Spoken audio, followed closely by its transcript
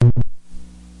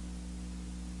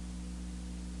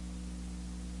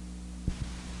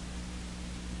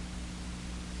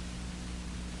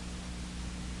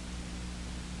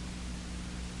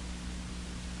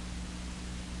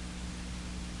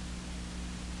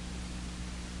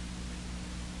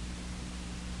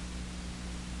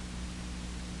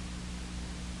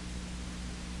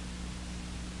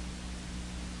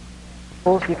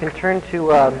You can turn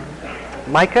to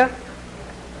Micah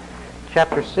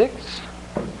chapter 6.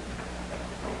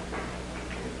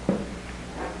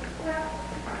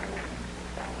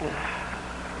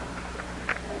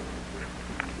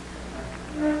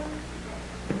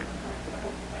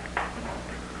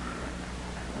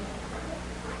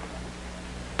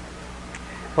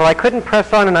 Well, I couldn't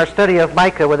press on in our study of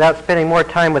Micah without spending more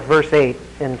time with verse 8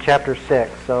 in chapter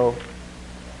 6. So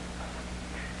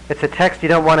it's a text you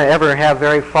don't want to ever have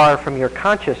very far from your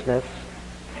consciousness.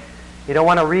 You don't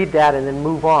want to read that and then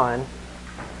move on.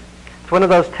 It's one of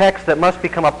those texts that must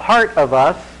become a part of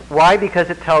us. Why? Because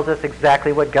it tells us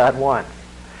exactly what God wants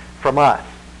from us.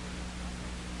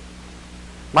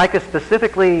 Micah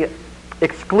specifically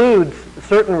excludes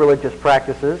certain religious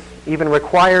practices, even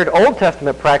required Old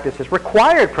Testament practices,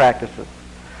 required practices,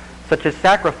 such as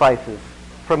sacrifices,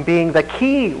 from being the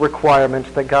key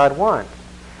requirements that God wants.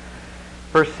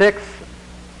 Verse 6,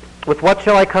 "With what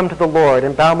shall I come to the Lord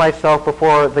and bow myself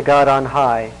before the God on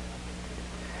high?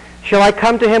 Shall I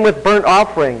come to him with burnt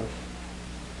offerings,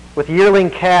 with yearling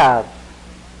calves?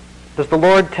 Does the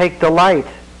Lord take delight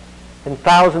in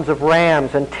thousands of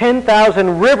rams and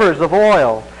 10,000 rivers of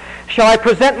oil? Shall I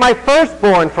present my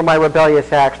firstborn for my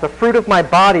rebellious acts, the fruit of my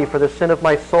body for the sin of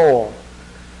my soul?"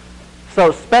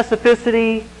 So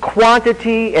specificity,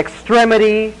 quantity,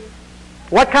 extremity.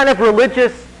 What kind of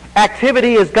religious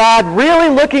activity is God really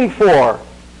looking for?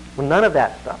 Well, none of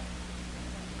that stuff.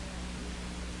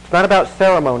 It's not about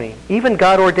ceremony, even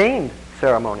God-ordained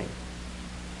ceremony.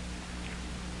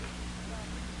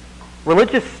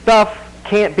 Religious stuff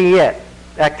can't be it,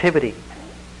 activity.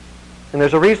 And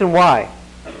there's a reason why.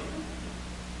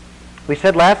 We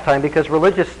said last time, because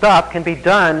religious stuff can be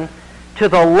done to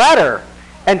the letter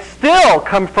and still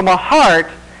come from a heart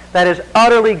that is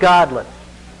utterly godless.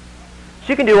 So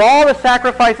you can do all the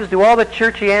sacrifices, do all the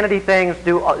churchianity things,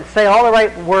 say all the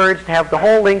right words, to have the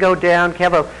whole lingo down,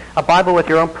 have a Bible with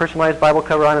your own personalized Bible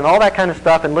cover on and all that kind of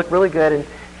stuff and look really good and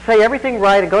say everything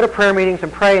right and go to prayer meetings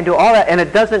and pray and do all that, and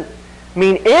it doesn't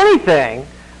mean anything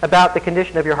about the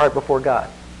condition of your heart before God,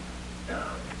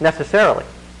 necessarily.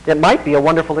 It might be a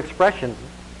wonderful expression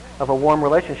of a warm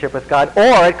relationship with God,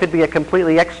 or it could be a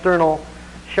completely external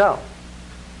show.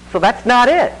 So that's not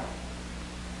it.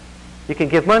 You can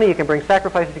give money, you can bring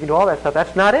sacrifices, you can do all that stuff.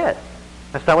 That's not it.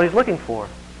 That's not what he's looking for.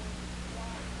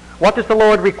 What does the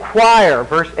Lord require?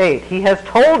 Verse 8, "He has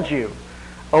told you,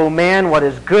 O man, what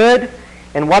is good,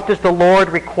 and what does the Lord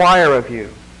require of you?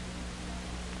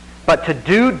 But to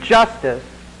do justice,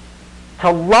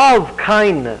 to love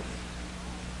kindness,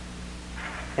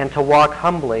 and to walk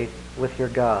humbly with your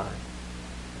God."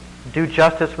 Do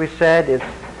justice, we said, is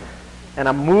an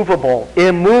immovable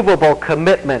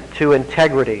commitment to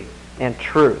integrity and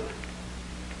truth.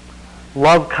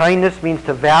 Love kindness means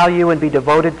to value and be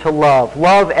devoted to love.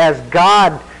 Love as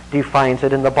God defines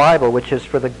it in the Bible, which is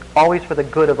always for the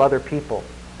good of other people.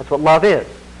 That's what love is,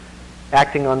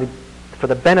 acting for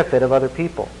the benefit of other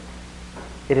people.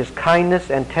 It is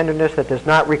kindness and tenderness that does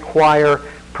not require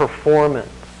performance.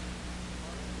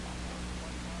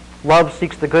 Love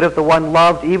seeks the good of the one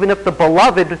loved, even if the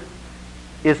beloved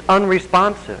is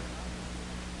unresponsive.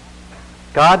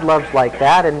 God loves like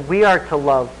that, and we are to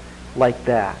love like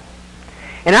that.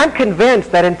 And I'm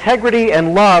convinced that integrity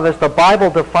and love, as the Bible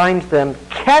defines them,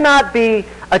 cannot be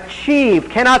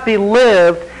achieved, cannot be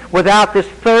lived without this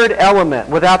third element,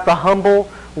 without the humble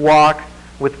walk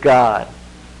with God.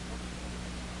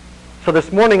 So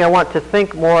this morning I want to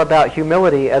think more about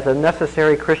humility as a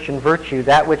necessary Christian virtue,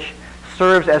 that which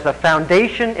serves as a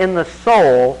foundation in the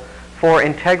soul for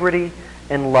integrity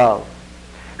and love.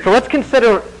 So let's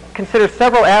consider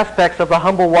several aspects of the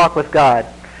humble walk with God.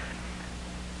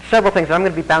 Several things. I'm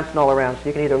going to be bouncing all around, so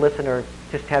you can either listen or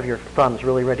just have your thumbs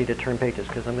really ready to turn pages,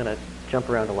 because I'm going to jump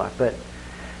around a lot. But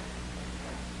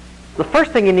the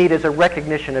first thing you need is a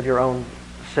recognition of your own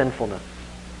sinfulness.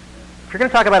 If you're going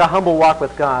to talk about a humble walk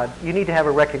with God, you need to have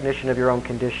a recognition of your own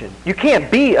condition. You can't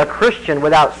be a Christian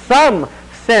without some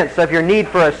sense of your need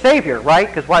for a Savior, right?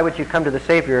 Because why would you come to the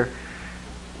Savior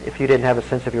if you didn't have a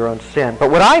sense of your own sin? But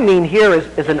what I mean here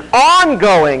is an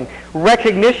ongoing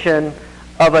recognition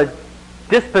of a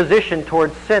disposition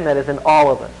towards sin that is in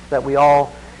all of us, that we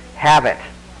all have it.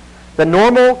 The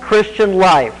normal Christian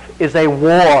life is a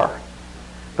war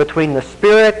between the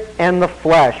spirit and the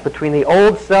flesh, between the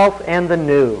old self and the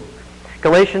new.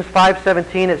 Galatians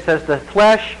 5:17, it says, "The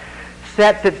flesh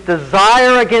sets its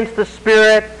desire against the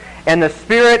spirit, and the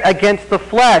spirit against the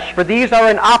flesh. For these are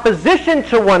in opposition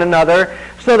to one another,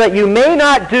 so that you may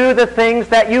not do the things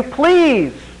that you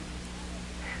please."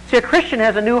 See, a Christian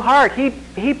has a new heart.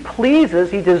 He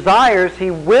pleases, he desires, he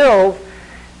wills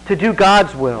to do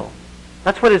God's will.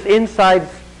 That's what his insides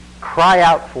cry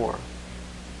out for.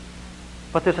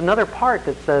 But there's another part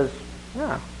that says,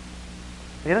 no,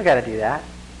 you don't got to do that.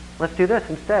 Let's do this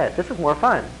instead. This is more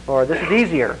fun, or this is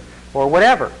easier, or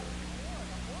whatever.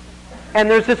 And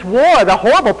there's this war. The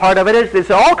horrible part of it is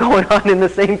it's all going on in the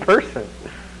same person.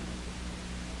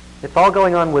 It's all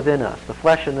going on within us, the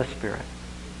flesh and the spirit.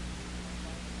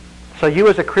 So you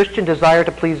as a Christian desire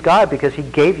to please God because he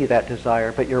gave you that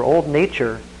desire, but your old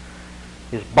nature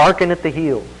is barking at the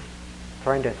heels,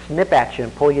 trying to snip at you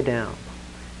and pull you down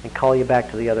and call you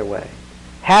back to the other way.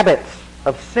 Habits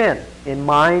of sin in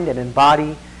mind and in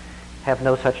body have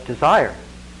no such desire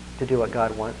to do what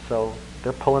God wants, so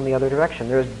they're pulling the other direction.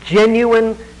 There's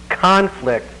genuine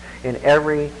conflict in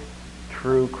every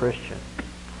true Christian.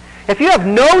 If you have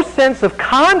no sense of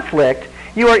conflict,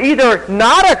 you are either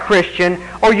not a Christian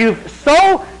or you've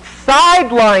so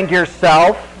sidelined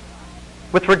yourself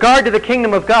with regard to the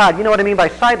kingdom of God. You know what I mean by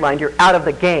sidelined? You're out of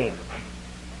the game.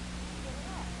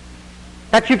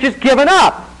 That you've just given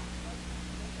up.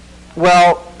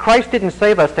 Well, Christ didn't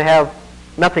save us to have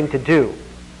nothing to do.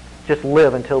 Just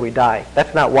live until we die.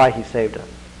 That's not why he saved us.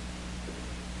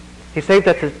 He saved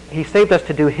us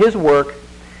to do his work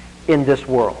in this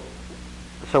world.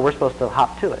 So we're supposed to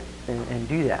hop to it and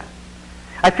do that.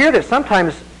 I fear that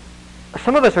sometimes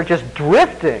some of us are just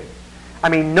drifting. I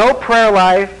mean, no prayer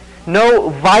life, no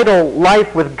vital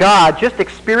life with God, just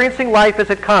experiencing life as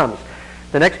it comes.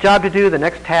 The next job to do, the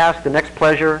next task, the next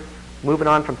pleasure, moving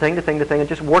on from thing to thing to thing, and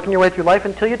just working your way through life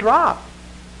until you drop.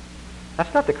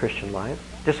 That's not the Christian life.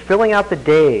 Just filling out the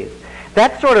days.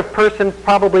 That sort of person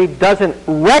probably doesn't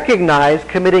recognize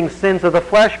committing sins of the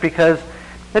flesh because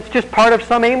it's just part of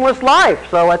some aimless life,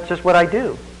 so that's just what I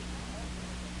do.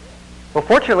 Well,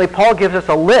 fortunately, Paul gives us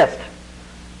a list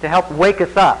to help wake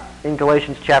us up in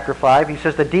Galatians chapter 5. He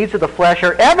says the deeds of the flesh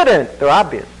are evident, they're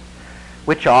obvious,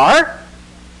 which are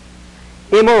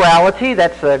immorality,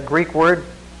 that's a Greek word,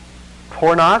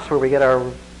 pornos, where we get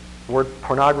our word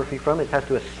pornography from. It has to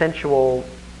do with sensual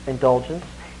indulgence.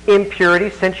 Impurity,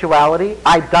 sensuality,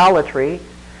 idolatry,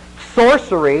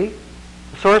 sorcery.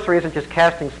 Sorcery isn't just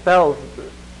casting spells.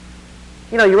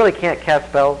 You know, you really can't cast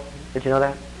spells. Did you know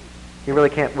that? You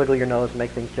really can't wiggle your nose and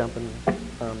make things jump.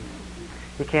 And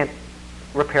you can't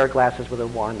repair glasses with a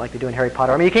wand like they do in Harry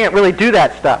Potter. I mean, you can't really do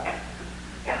that stuff.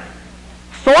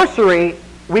 Sorcery,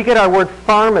 we get our word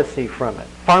pharmacy from it.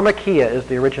 Pharmakia is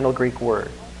the original Greek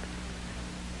word.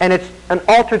 And it's an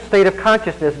altered state of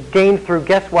consciousness gained through,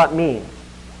 guess what means?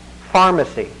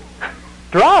 Pharmacy.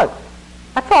 Drugs.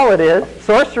 That's all it is.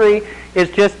 Sorcery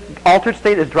is just altered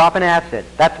state, is dropping acid.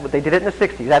 That's what they did it in the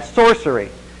 60s. That's sorcery.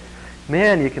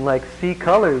 Man, you can like see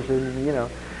colors and, you know.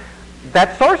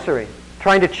 That's sorcery.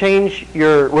 Trying to change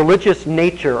your religious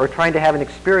nature or trying to have an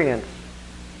experience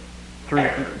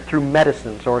through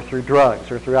medicines or through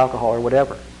drugs or through alcohol or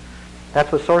whatever.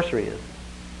 That's what sorcery is.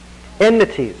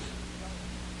 Enmities,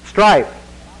 strife,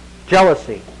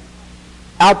 jealousy,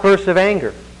 outbursts of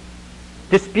anger,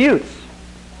 disputes,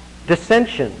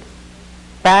 dissensions,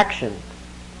 factions,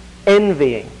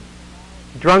 envying,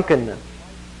 drunkenness,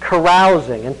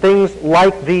 carousing, and things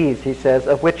like these, he says,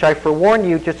 of which I forewarn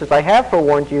you, just as I have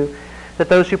forewarned you, that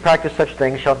those who practice such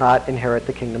things shall not inherit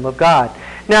the kingdom of God.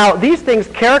 Now, these things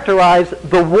characterize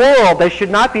the world. They should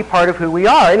not be part of who we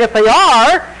are. And if they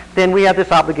are, then we have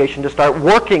this obligation to start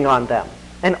working on them.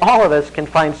 And all of us can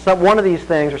find one of these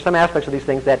things or some aspects of these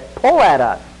things that pull at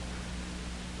us.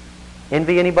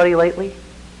 Envy anybody lately?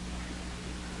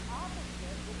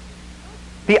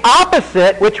 The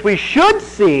opposite, which we should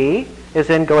see, is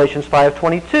in Galatians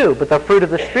 5:22. But the fruit of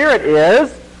the Spirit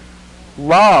is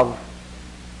love,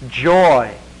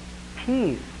 joy,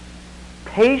 peace,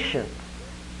 patience,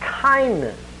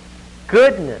 kindness,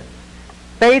 goodness,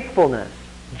 faithfulness,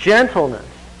 gentleness,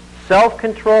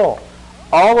 self-control.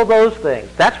 All of those things.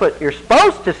 That's what you're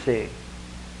supposed to see.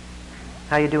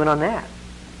 How you doing on that?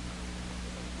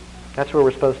 That's where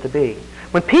we're supposed to be.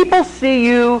 When people see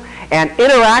you and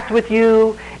interact with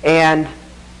you and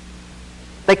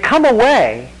they come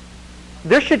away,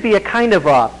 there should be a kind of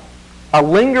a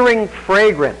lingering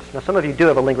fragrance. Now, some of you do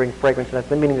have a lingering fragrance, and I've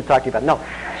been meaning to talk to you about. No,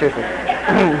 seriously.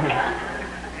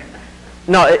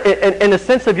 No, in the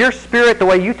sense of your spirit, the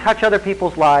way you touch other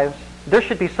people's lives, there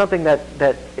should be something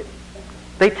that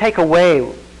they take away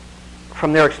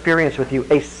from their experience with you,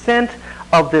 a scent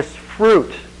of this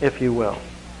fruit, if you will.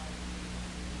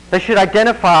 They should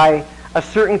identify a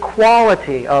certain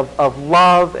quality of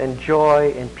love and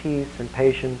joy and peace and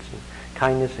patience and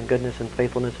kindness and goodness and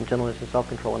faithfulness and gentleness and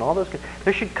self-control and all those.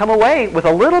 They should come away with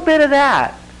a little bit of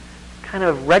that kind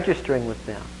of registering with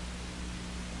them.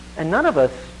 And none of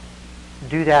us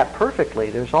do that perfectly.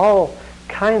 There's all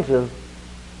kinds of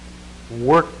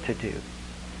work to do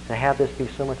to have this be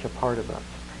so much a part of us.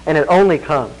 And it only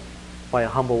comes by a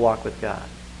humble walk with God.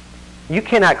 You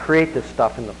cannot create this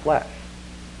stuff in the flesh.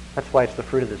 That's why it's the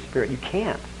fruit of the Spirit. You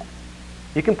can't.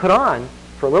 You can put on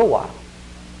for a little while.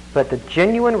 But the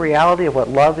genuine reality of what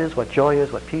love is, what joy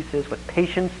is, what peace is, what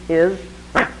patience is,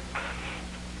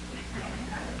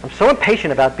 I'm so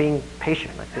impatient about being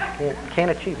patient. I just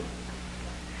can't achieve it.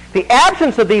 The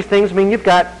absence of these things mean you've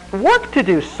got work to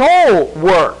do, soul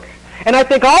work. And I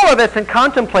think all of us in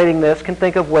contemplating this can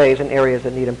think of ways and areas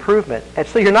that need improvement. And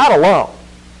so you're not alone.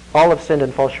 All have sinned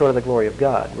and fall short of the glory of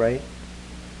God, right?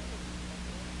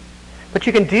 But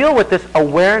you can deal with this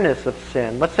awareness of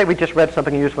sin. Let's say we just read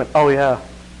something and you just went, oh yeah.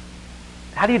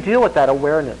 How do you deal with that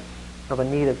awareness of a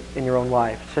need in your own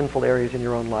life, sinful areas in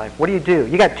your own life? What do?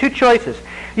 You got two choices.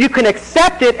 You can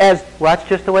accept it as, well, that's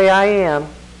just the way I am.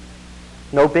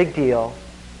 No big deal.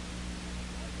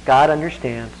 God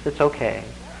understands. It's okay.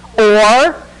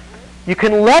 Or you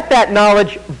can let that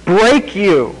knowledge break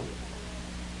you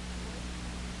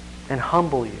and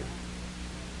humble you.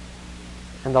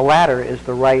 And the latter is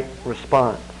the right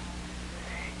response.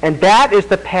 And that is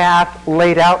the path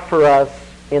laid out for us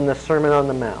in the Sermon on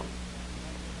the Mount,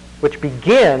 which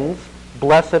begins,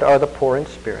 "Blessed are the poor in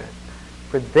spirit,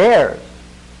 for theirs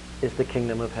is the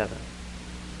kingdom of heaven."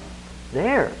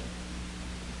 Theirs.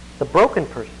 The broken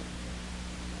person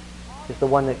is the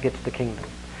one that gets the kingdom.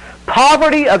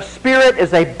 Poverty of spirit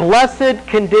is a blessed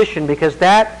condition because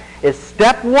that is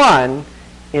step one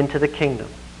into the kingdom.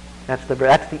 That's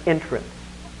the entrance.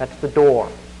 That's the door.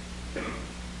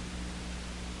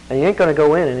 And you ain't going to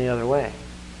go in any other way.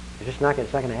 It's not going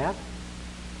to happen.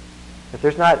 If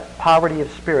there's not poverty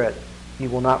of spirit, you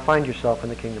will not find yourself in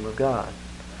the kingdom of God.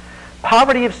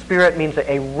 Poverty of spirit means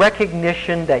a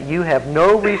recognition that you have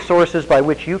no resources by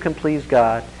which you can please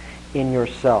God in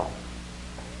yourself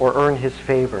or earn His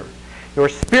favor. Your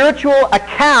spiritual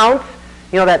account,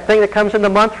 that thing that comes in the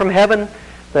month from heaven,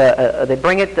 they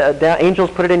bring it down, angels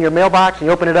put it in your mailbox, and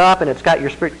you open it up, and it's got your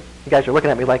spirit. You guys are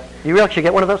looking at me like, you really should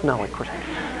get one of those? No, of course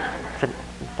not.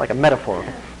 It's like a metaphor.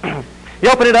 You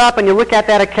open it up, and you look at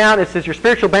that account. It says your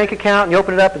spiritual bank account, and you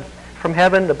open it up, it's from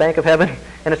heaven, the bank of heaven,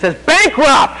 and it says,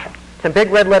 bankrupt! It's in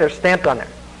big red letters stamped on there.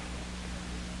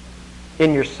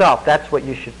 In yourself, that's what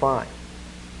you should find.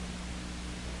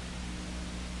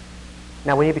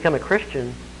 Now, when you become a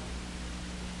Christian,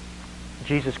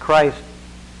 Jesus Christ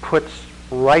puts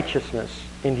righteousness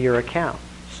into your account.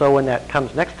 So when that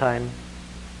comes next time,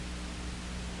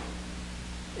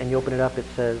 and you open it up, it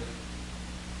says,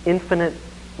 infinite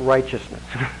righteousness.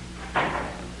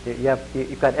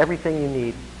 You've got everything you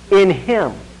need in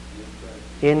Him.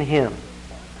 In Him.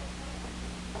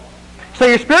 So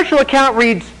your spiritual account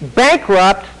reads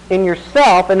bankrupt in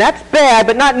yourself, and that's bad,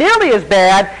 but not nearly as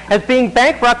bad as being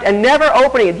bankrupt and never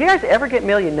opening it. Do you guys ever get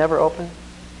mail you never open?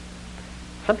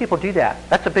 Some people do that.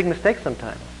 That's a big mistake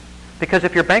sometimes. Because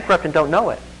if you're bankrupt and don't know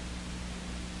it,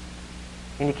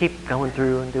 and you keep going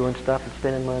through and doing stuff and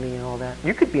spending money and all that,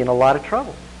 you could be in a lot of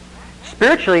trouble.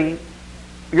 Spiritually,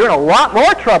 you're in a lot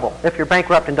more trouble if you're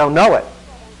bankrupt and don't know it.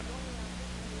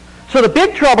 So the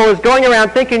big trouble is going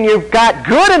around thinking you've got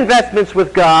good investments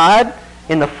with God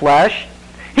in the flesh.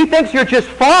 He thinks you're just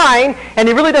fine, and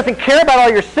He really doesn't care about all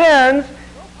your sins.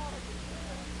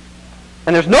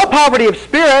 And there's no poverty of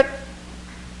spirit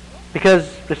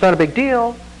because it's not a big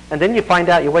deal. And then you find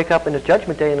out, you wake up in the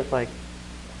judgment day, and it's like,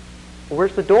 well,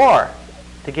 where's the door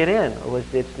to get in?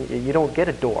 You don't get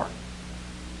a door.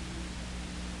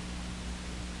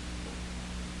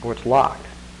 Or it's locked.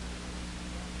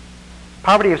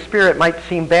 Poverty of spirit might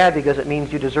seem bad because it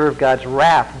means you deserve God's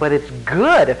wrath, but it's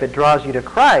good if it draws you to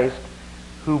Christ,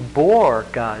 who bore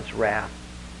God's wrath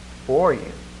for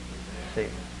you. See?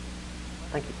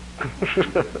 Thank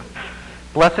you.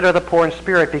 Blessed are the poor in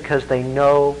spirit because they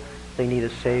know they need a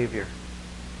Savior.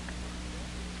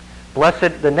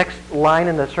 Blessed, the next line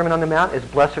in the Sermon on the Mount is,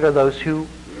 blessed are those who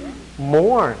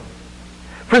mourn,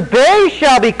 for they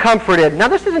shall be comforted. Now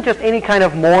this isn't just any kind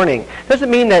of mourning. It doesn't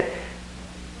mean that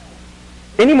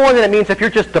any more than it means if you're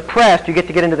just depressed, you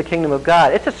get into the kingdom of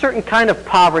God. It's a certain kind of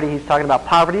poverty he's talking about,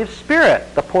 poverty of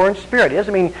spirit, the poor in spirit. It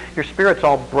doesn't mean your spirit's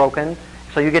all broken,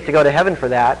 so you get to go to heaven for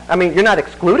that. I mean, you're not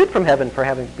excluded from heaven for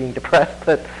being depressed,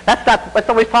 but that's not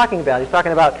what he's talking about. He's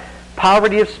talking about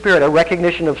poverty of spirit, a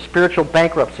recognition of spiritual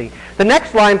bankruptcy. The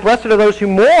next line, blessed are those who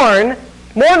mourn.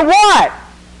 Mourn what?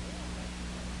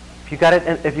 If you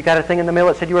got a thing in the mail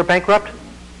that said you were bankrupt,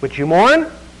 would you mourn?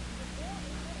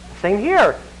 Same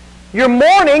here. You're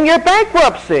mourning your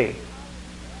bankruptcy.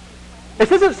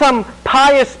 This isn't some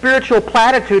pious spiritual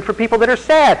platitude for people that are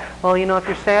sad. Well, you know, if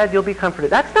you're sad, you'll be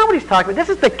comforted. That's not what he's talking about. This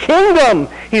is the kingdom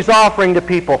he's offering to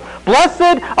people.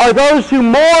 Blessed are those who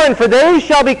mourn, for they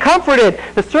shall be comforted.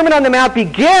 The Sermon on the Mount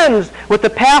begins with the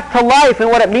path to life and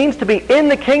what it means to be in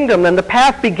the kingdom. And the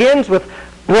path begins with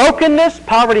brokenness,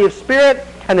 poverty of spirit,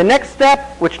 and the next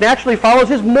step, which naturally follows,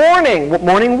 is mourning.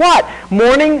 Mourning what?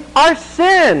 Mourning our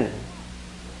sin.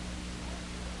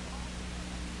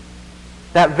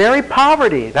 That very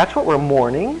poverty, that's what we're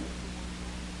mourning.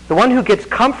 The one who gets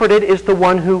comforted is the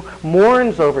one who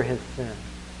mourns over his sin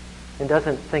and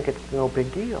doesn't think it's no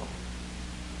big deal.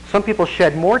 Some people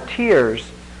shed more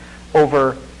tears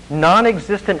over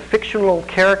non-existent fictional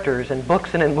characters in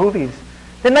books and in movies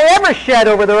than they ever shed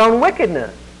over their own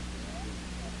wickedness.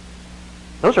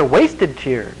 Those are wasted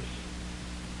tears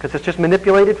because it's just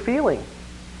manipulated feeling.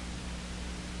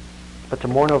 But to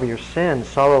mourn over your sin,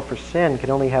 sorrow for sin,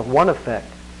 can only have one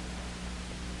effect.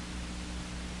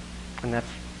 And that's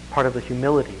part of the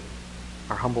humility,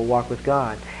 our humble walk with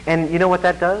God. And you know what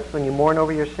that does when you mourn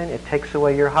over your sin? It takes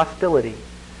away your hostility.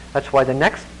 That's why the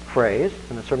next phrase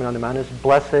in the Sermon on the Mount is,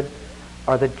 blessed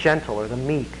are the gentle or the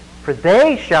meek, for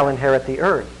they shall inherit the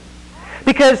earth.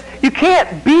 Because you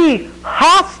can't be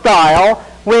hostile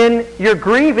when you're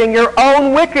grieving your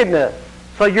own wickedness.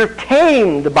 So you're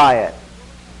tamed by it.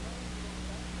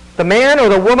 The man or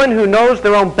the woman who knows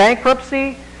their own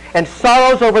bankruptcy and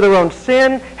sorrows over their own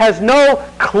sin has no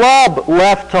club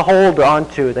left to hold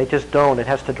onto. They just don't. It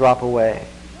has to drop away.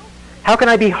 How can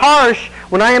I be harsh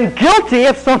when I am guilty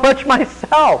of so much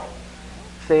myself?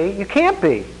 See, you can't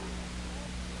be.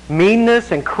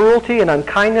 Meanness and cruelty and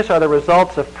unkindness are the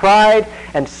results of pride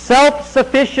and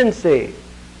self-sufficiency.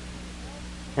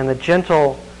 And the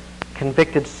gentle,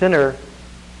 convicted sinner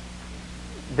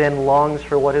then longs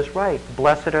for what is right.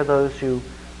 Blessed are those who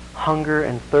hunger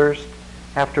and thirst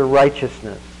after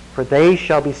righteousness, for they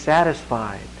shall be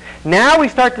satisfied. Now we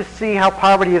start to see how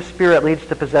poverty of spirit leads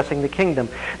to possessing the kingdom.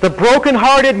 The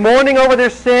brokenhearted, mourning over their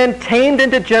sin, tamed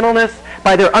into gentleness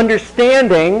by their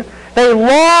understanding, they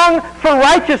long for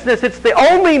righteousness. It's the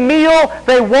only meal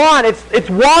they want. It's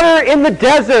water in the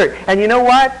desert. And you know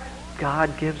what?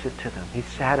 God gives it to them. He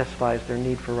satisfies their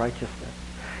need for righteousness.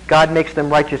 God makes them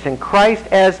righteous in Christ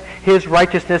as his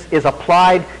righteousness is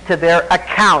applied to their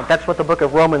account. That's what the book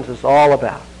of Romans is all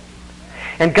about.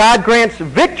 And God grants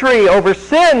victory over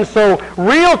sin, so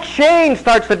real change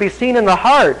starts to be seen in the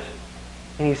heart.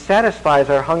 And he satisfies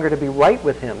our hunger to be right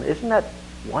with him. Isn't that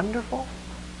wonderful?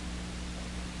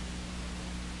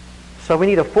 So we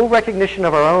need a full recognition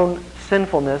of our own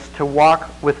sinfulness to walk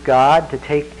with God, to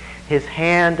take his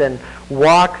hand and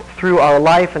walk through our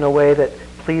life in a way that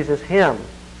pleases him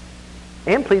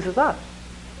and pleases us.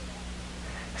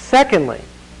 Secondly,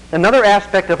 another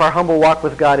aspect of our humble walk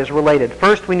with God is related.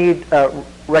 First, we need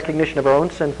recognition of our own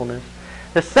sinfulness.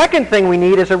 The second thing we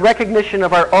need is a recognition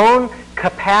of our own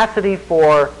capacity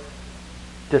for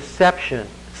deception,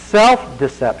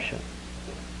 self-deception.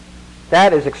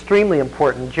 That is extremely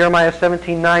important. Jeremiah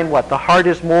 17:9, what? The heart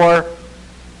is more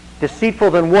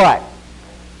deceitful than what?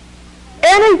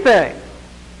 Anything.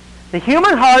 The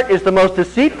human heart is the most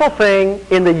deceitful thing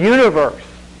in the universe.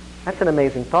 That's an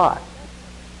amazing thought.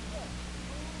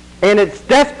 And it's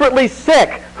desperately sick.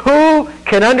 Who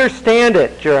can understand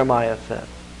it, Jeremiah says.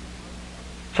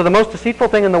 So the most deceitful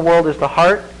thing in the world is the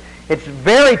heart. It's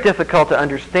very difficult to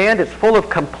understand. It's full of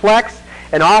complex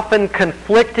and often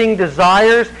conflicting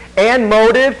desires and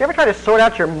motives. You ever try to sort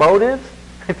out your motives?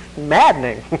 It's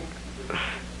maddening.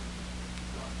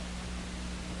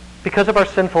 Because of our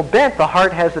sinful bent, the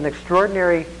heart has an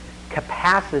extraordinary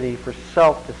capacity for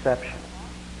self-deception.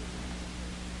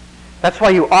 That's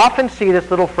why you often see this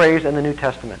little phrase in the New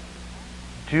Testament.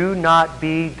 Do not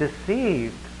be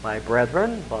deceived, my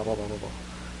brethren. Blah, blah, blah, blah, blah.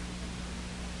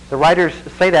 The writers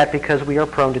say that because we are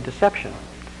prone to deception.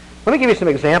 Let me give you some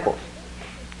examples.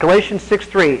 Galatians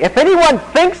 6:3. If anyone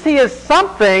thinks he is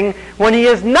something when he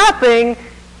is nothing,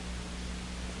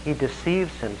 he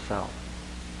deceives himself.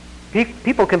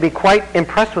 People can be quite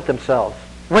impressed with themselves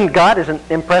when God isn't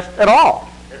impressed at all.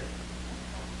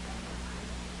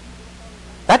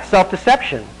 That's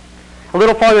self-deception. A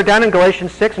little farther down in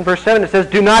Galatians 6 and verse 7 it says,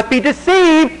 do not be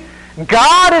deceived.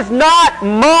 God is not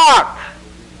mocked.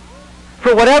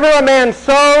 For whatever a man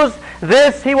sows,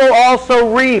 this he will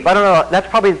also reap. I don't know, that's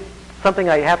probably something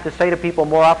I have to say to people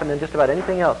more often than just about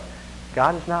anything else.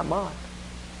 God is not mocked.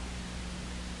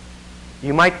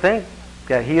 You might think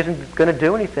that he isn't going to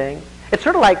do anything. It's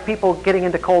sort of like people getting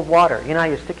into cold water. You know how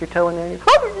you stick your toe in there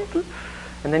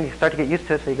and then you start to get used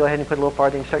to it, so you go ahead and put it a little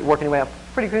farther and you start working your way out.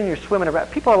 Pretty soon you're swimming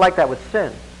around. People are like that with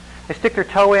sin. They stick their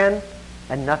toe in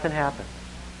and nothing happens.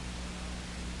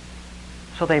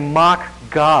 So they mock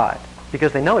God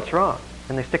because they know it's wrong,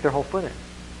 and they stick their whole foot in.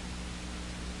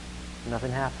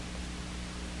 Nothing happens.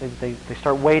 They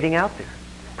start wading out there.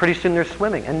 Pretty soon they're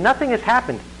swimming, and nothing has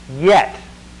happened yet.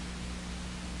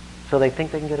 So they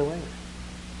think they can get away with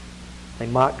it. They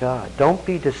mock God. Don't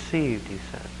be deceived, he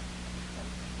says.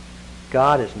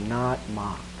 God is not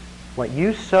mocked. What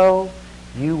you sow,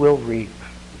 you will reap.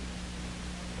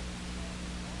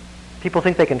 People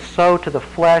think they can sow to the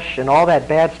flesh and all that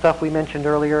bad stuff we mentioned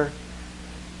earlier,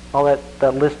 all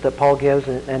that list that Paul gives,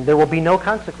 and there will be no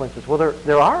consequences. Well,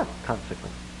 there are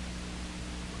consequences.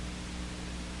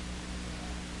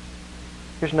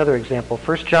 Here's another example.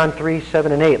 1 John 3,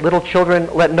 7 and 8. Little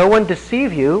children, let no one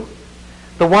deceive you.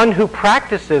 The one who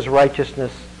practices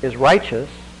righteousness is righteous,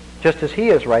 just as he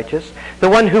is righteous. The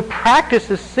one who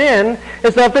practices sin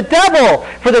is of the devil,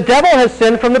 for the devil has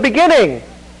sinned from the beginning.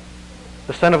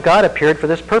 The Son of God appeared for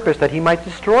this purpose, that he might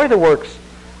destroy the works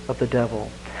of the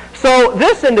devil. So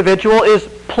this individual is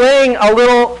playing a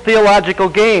little theological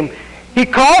game. He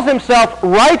calls himself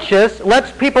righteous,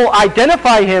 lets people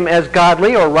identify him as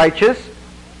godly or righteous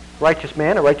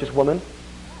man, a righteous woman,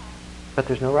 but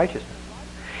there's no righteousness.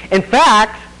 In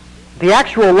fact, the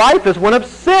actual life is one of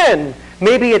sin.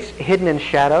 Maybe it's hidden in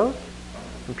shadows,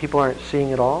 and people aren't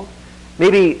seeing it all.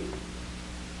 Maybe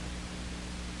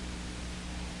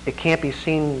it can't be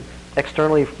seen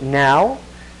externally now,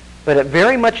 but it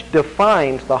very much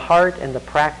defines the heart and the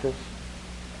practice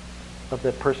of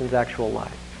the person's actual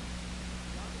life.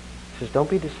 He says, don't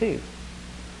be deceived.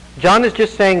 John is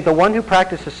just saying the one who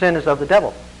practices sin is of the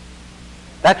devil.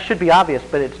 That should be obvious,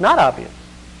 but it's not obvious.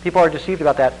 People are deceived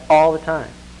about that all the time.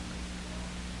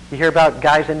 You hear about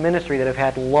guys in ministry that have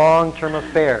had long-term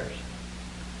affairs.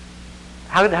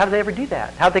 How did they ever do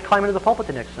that? How did they climb into the pulpit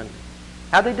the next Sunday?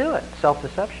 How did they do it?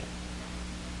 Self-deception.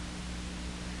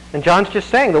 And John's just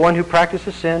saying the one who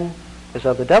practices sin is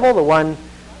of the devil. The one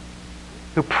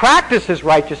who practices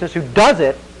righteousness, who does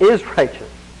it, is righteous.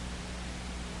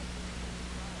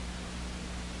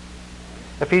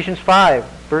 Ephesians 5,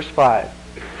 verse 5.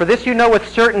 For this you know with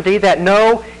certainty that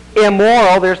no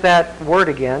immoral, there's that word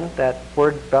again, that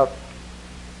word about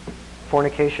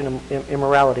fornication and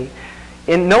immorality.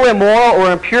 In no immoral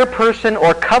or impure person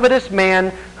or covetous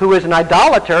man who is an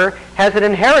idolater has an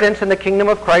inheritance in the kingdom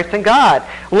of Christ and God.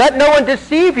 Let no one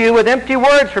deceive you with empty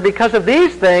words, for because of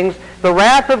these things the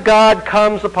wrath of God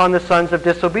comes upon the sons of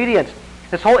disobedience.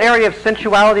 This whole area of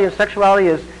sensuality and sexuality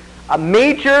is a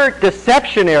major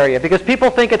deception area because people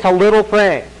think it's a little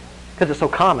thing because it's so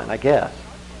common, I guess.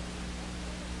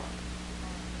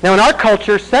 Now in our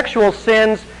culture, sexual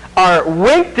sins are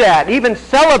winked at, even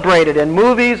celebrated in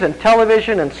movies and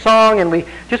television and song, and we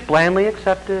just blandly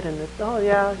accept it, and it's, oh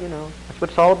yeah, that's what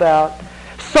it's all about.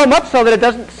 So much so that it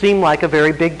doesn't seem like a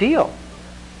very big deal.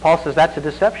 Paul says that's a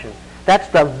deception. That's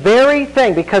the very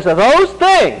thing. Because of those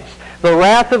things, the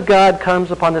wrath of God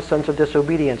comes upon the sons of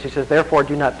disobedience. He says, therefore,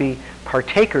 do not be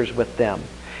partakers with them.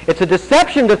 It's a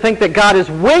deception to think that God is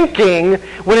winking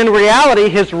when in reality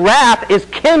his wrath is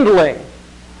kindling.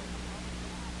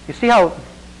 You see how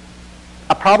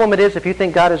a problem it is if you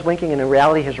think God is winking and in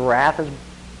reality his wrath is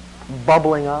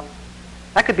bubbling up?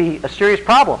 That could be a serious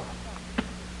problem.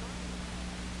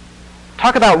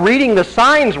 Talk about reading the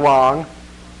signs wrong.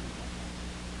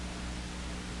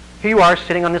 Here you are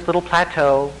sitting on this little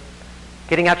plateau,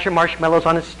 getting out your marshmallows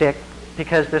on a stick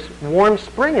because this warm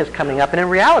spring is coming up, and in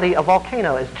reality a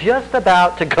volcano is just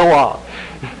about to go off.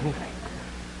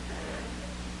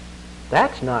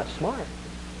 That's not smart.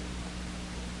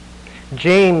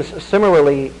 James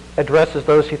similarly addresses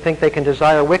those who think they can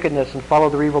desire wickedness and follow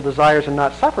their evil desires and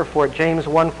not suffer for it. James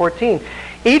 1:14.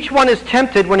 Each one is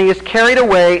tempted when he is carried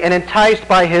away and enticed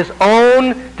by his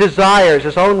own desires,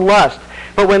 his own lust.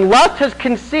 But when lust has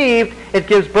conceived, it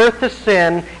gives birth to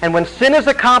sin, and when sin is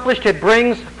accomplished, it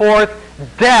brings forth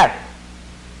death.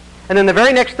 And then the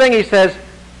very next thing he says,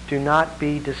 do not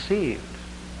be deceived,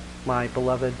 my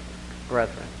beloved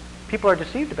brethren. People are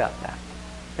deceived about that.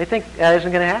 They think that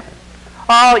isn't going to happen.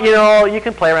 Oh, you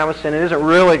can play around with sin. It isn't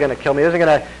really going to kill me. It isn't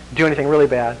going to do anything really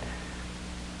bad.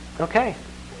 Okay,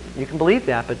 you can believe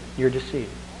that, but you're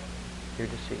deceived. You're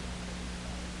deceived.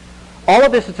 All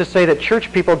of this is to say that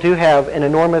church people do have an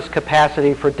enormous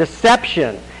capacity for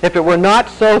deception. If it were not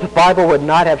so, the Bible would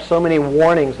not have so many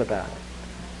warnings about it.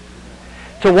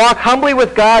 To walk humbly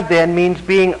with God, then, means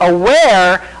being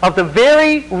aware of the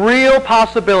very real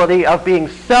possibility of being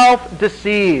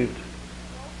self-deceived.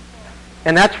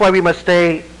 And that's why we must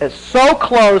stay so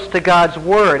close to God's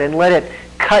Word and let it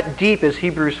cut deep, as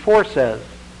Hebrews 4 says.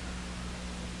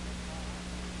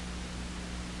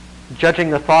 Judging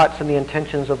the thoughts and the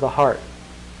intentions of the heart.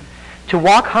 To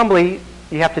walk humbly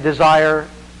you have to desire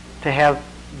to have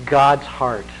God's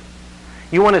heart.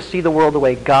 You want to see the world the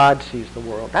way God sees the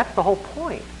world. That's the whole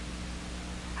point.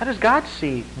 How does God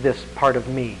see this part of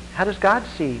me? How does God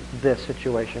see this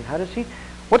situation?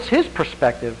 What's His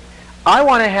perspective? I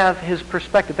want to have His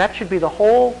perspective. That should be the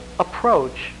whole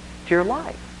approach to your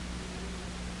life.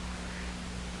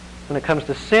 When it comes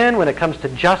to sin, when it comes to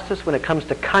justice, when it comes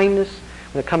to kindness,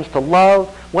 when it comes to love,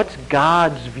 what's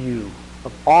God's view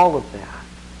of all of that?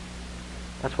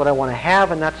 That's what I want to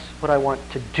have, and that's what I want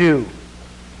to do.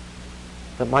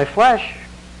 But my flesh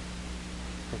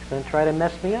is going to try to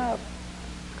mess me up.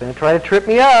 It's going to try to trip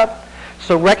me up.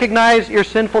 So recognize your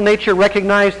sinful nature.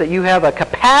 Recognize that you have a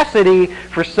capacity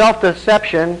for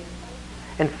self-deception.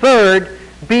 And third,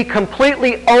 be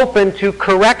completely open to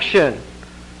correction.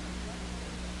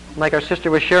 Like our sister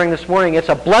was sharing this morning, it's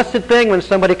a blessed thing when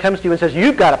somebody comes to you and says,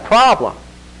 you've got a problem.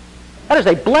 That is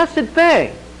a blessed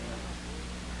thing.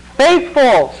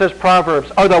 Faithful, says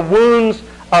Proverbs, are the wounds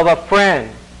of a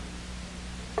friend.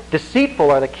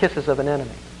 Deceitful are the kisses of an enemy.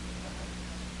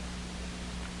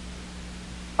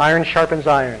 Iron sharpens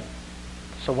iron,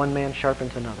 so one man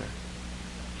sharpens another,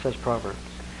 says Proverbs.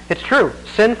 It's true.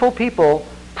 Sinful people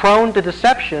prone to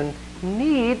deception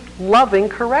need loving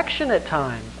correction at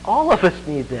times. All of us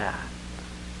need that.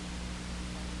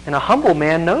 And a humble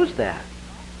man knows that.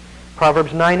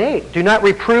 Proverbs 9:8. Do not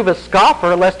reprove a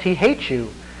scoffer lest he hate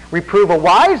you. Reprove a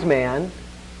wise man,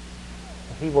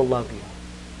 and he will love you.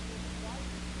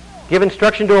 Give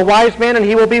instruction to a wise man, and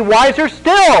he will be wiser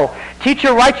still. Teach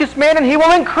a righteous man, and he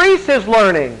will increase his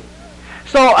learning.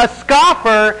 So a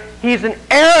scoffer, he's an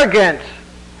arrogant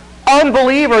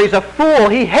unbeliever. He's a fool.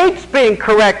 He hates being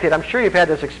corrected. I'm sure you've had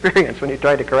this experience when you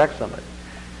tried to correct somebody.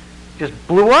 Just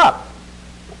blew up.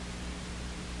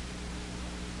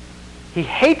 He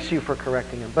hates you for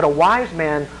correcting him. But a wise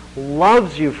man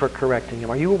loves you for correcting him.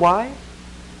 Are you wise?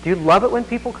 Do you love it when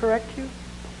people correct you?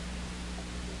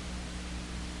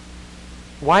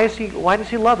 Why does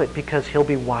he love it? Because he'll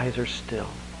be wiser still.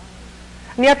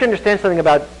 And you have to understand something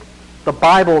about the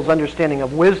Bible's understanding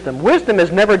of wisdom. Wisdom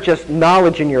is never just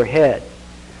knowledge in your head.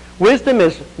 Wisdom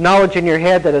is knowledge in your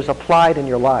head that is applied in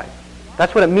your life.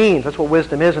 That's what it means. That's what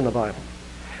wisdom is in the Bible.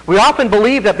 We often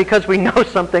believe that because we know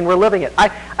something, we're living it.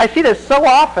 I see this so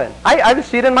often. I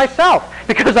see it in myself.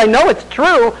 Because I know it's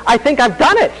true, I think I've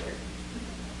done it.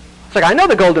 It's like, I know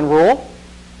the golden rule.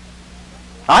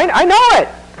 I know it.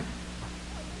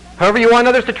 However you want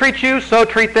others to treat you, so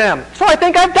treat them. So I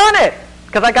think I've done it,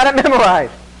 because I got it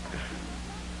memorized.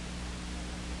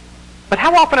 But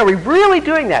how often are we really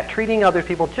doing that? Treating other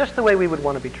people just the way we would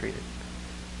want to be treated?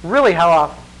 Really, how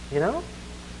often? You know?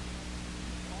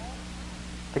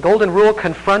 The golden rule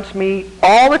confronts me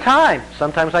all the time.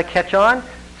 Sometimes I catch on,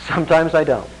 sometimes I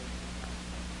don't.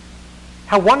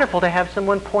 How wonderful to have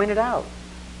someone point it out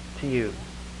to you.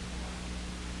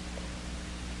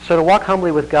 So to walk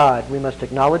humbly with God, we must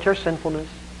acknowledge our sinfulness,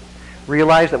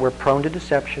 realize that we're prone to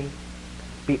deception,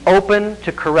 be open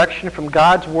to correction from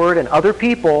God's Word and other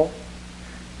people,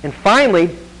 and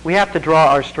finally, we have to draw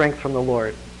our strength from the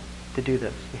Lord to do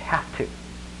this. We have to.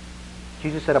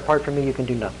 Jesus said, apart from me, you can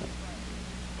do nothing.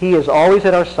 He is always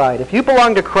at our side. If you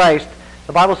belong to Christ,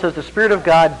 the Bible says the Spirit of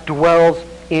God dwells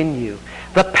in you.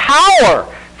 The power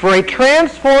for a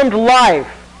transformed life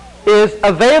is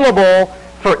available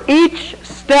for each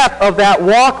step of that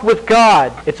walk with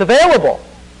God. It's available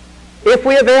if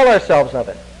we avail ourselves of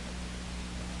it.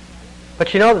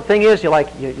 But you know, the thing is, you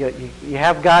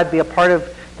have God be a part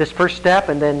of this first step,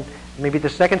 and then maybe the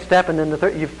second step, and then the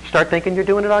third. You start thinking you're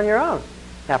doing it on your own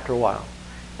after a while.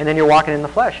 And then you're walking in the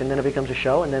flesh, and then it becomes a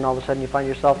show, and then all of a sudden you find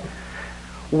yourself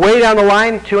way down the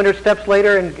line, 200 steps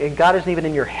later, and God isn't even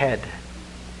in your head.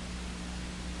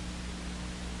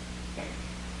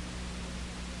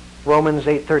 Romans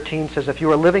 8:13 says, if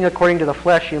you are living according to the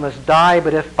flesh, you must die,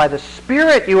 but if by the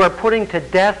Spirit you are putting to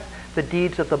death the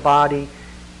deeds of the body,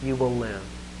 you will live.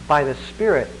 By the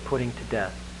Spirit putting to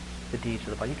death the deeds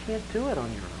of the body. You can't do it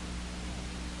on your own.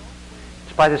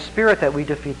 It's by the Spirit that we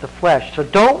defeat the flesh. So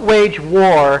don't wage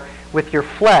war with your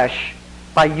flesh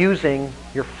by using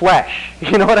your flesh.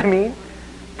 You know what I mean?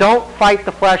 Don't fight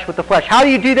the flesh with the flesh. How do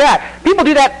you do that? People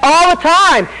do that all the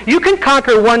time. You can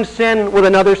conquer one sin with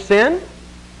another sin.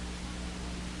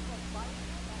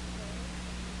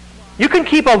 You can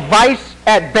keep a vice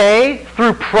at bay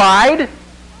through pride.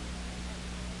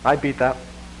 I beat that.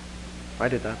 I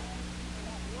did that.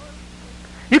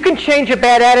 You can change a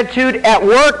bad attitude at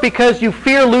work because you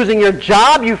fear losing your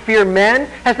job, you fear men. It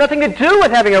has nothing to do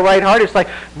with having a right heart. It's like,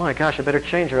 my gosh, I better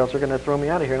change or else they're going to throw me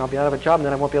out of here and I'll be out of a job and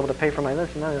then I won't be able to pay for my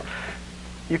this and that.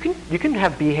 You can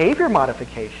have behavior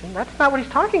modification. That's not what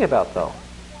he's talking about, though.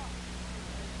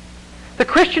 The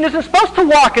Christian isn't supposed to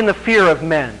walk in the fear of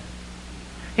men.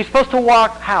 He's supposed to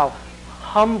walk, how?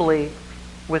 Humbly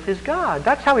with his God.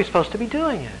 That's how he's supposed to be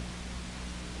doing it.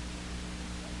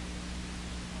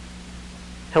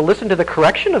 He'll listen to the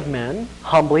correction of men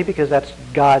humbly because that's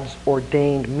God's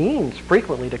ordained means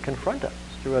frequently to confront us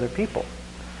through other people.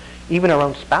 Even our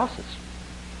own spouses,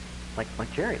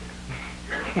 like Jerry.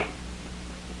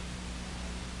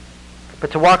 But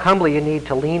to walk humbly, you need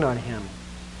to lean on him.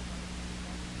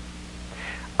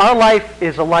 Our life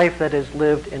is a life that is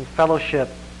lived in fellowship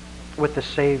with the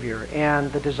Savior,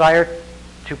 and the desire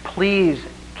to please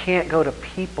can't go to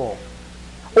people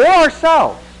or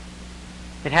ourselves.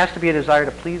 It has to be a desire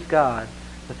to please God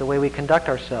with the way we conduct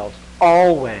ourselves,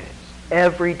 always,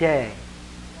 every day,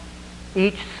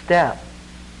 each step.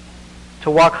 To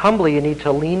walk humbly, you need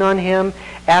to lean on him,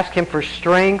 ask him for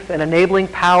strength and enabling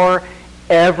power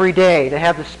every day, to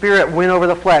have the Spirit win over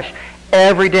the flesh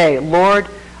every day. Lord,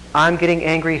 I'm getting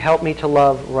angry. Help me to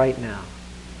love right now.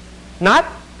 Not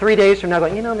 3 days from now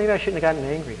going, maybe I shouldn't have gotten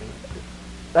angry.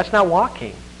 That's not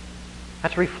walking.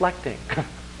 That's reflecting.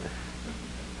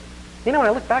 When I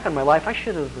look back on my life, I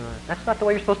should have... that's not the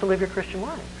way you're supposed to live your Christian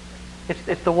life.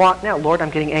 It's the walk now. Lord,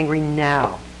 I'm getting angry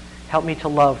now. Help me to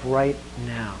love right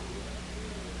now.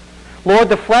 Lord,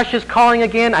 the flesh is calling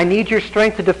again. I need your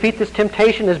strength to defeat this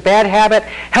temptation, this bad habit.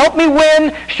 Help me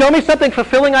win. Show me something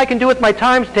fulfilling I can do with my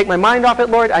time to take my mind off it,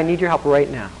 Lord. I need your help right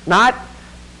now. Not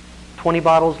 20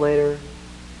 bottles later,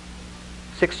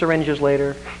 6 syringes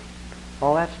later,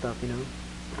 all that stuff,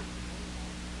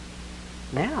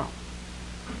 Now.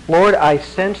 Lord, I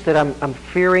sense that I'm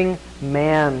fearing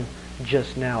man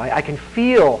just now. I can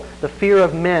feel the fear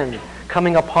of men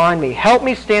coming upon me. Help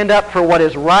me stand up for what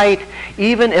is right,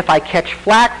 even if I catch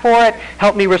flack for it.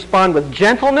 Help me respond with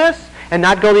gentleness and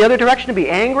not go the other direction to be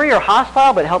angry or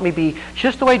hostile, but help me be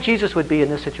just the way Jesus would be in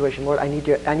this situation. Lord, I need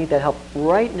that help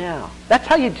right now. That's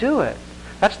how you do it.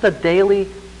 That's the daily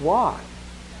walk.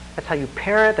 That's how you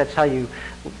parent. That's how you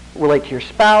relate to your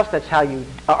spouse. That's how you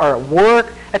are at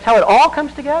work. That's how it all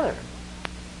comes together.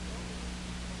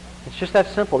 It's just that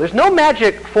simple. There's no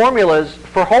magic formulas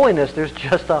for holiness. There's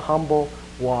just a humble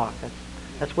walk.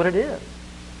 That's what it is.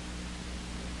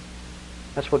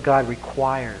 That's what God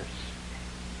requires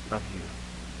of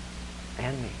you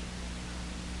and me.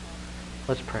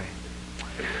 Let's pray.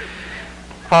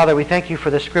 Father, we thank you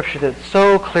for the scripture that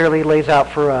so clearly lays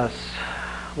out for us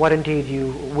what indeed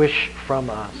you wish from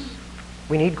us.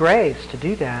 We need grace to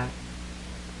do that.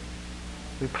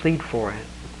 We plead for it.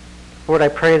 Lord, I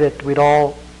pray that we'd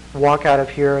all walk out of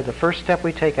here. The first step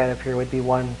we take out of here would be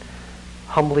one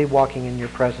humbly walking in your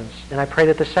presence. And I pray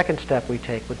that the second step we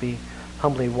take would be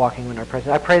humbly walking in our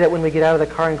presence. I pray that when we get out of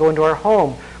the car and go into our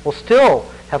home, we'll still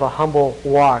have a humble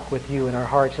walk with you in our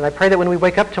hearts. And I pray that when we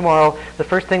wake up tomorrow, the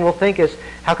first thing we'll think is,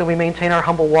 how can we maintain our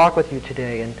humble walk with you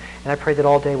today? And I pray that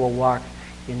all day we'll walk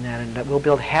in that, and that we'll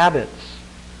build habits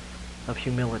of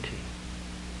humility.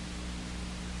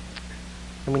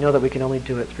 And we know that we can only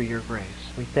do it through your grace.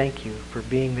 We thank you for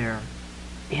being there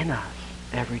in us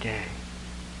every day.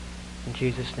 In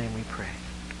Jesus' name we pray.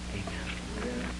 Amen.